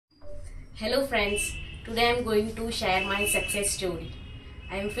Hello friends, today I am going to share my success story.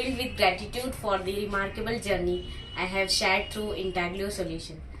 I am filled with gratitude for the remarkable journey I have shared through Intaglio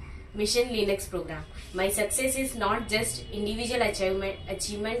Solutions Mission Linux program. My success is not just individual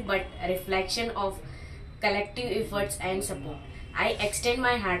achievement but a reflection of collective efforts and support. I extend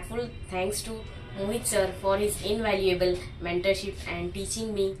my heartfelt thanks to Mohit sir for his invaluable mentorship and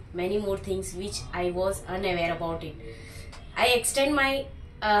teaching me many more things which I was unaware about it. I extend my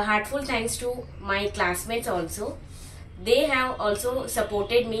heartful thanks to my classmates also. They have also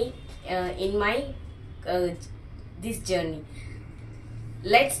supported me in my this journey.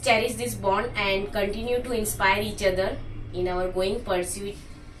 Let's cherish this bond and continue to inspire each other in our going pursuit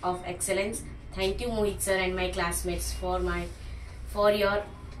of excellence. Thank you Mohit sir and my classmates for your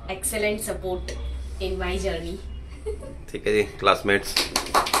excellent support in my journey. ठीक है जी, classmates.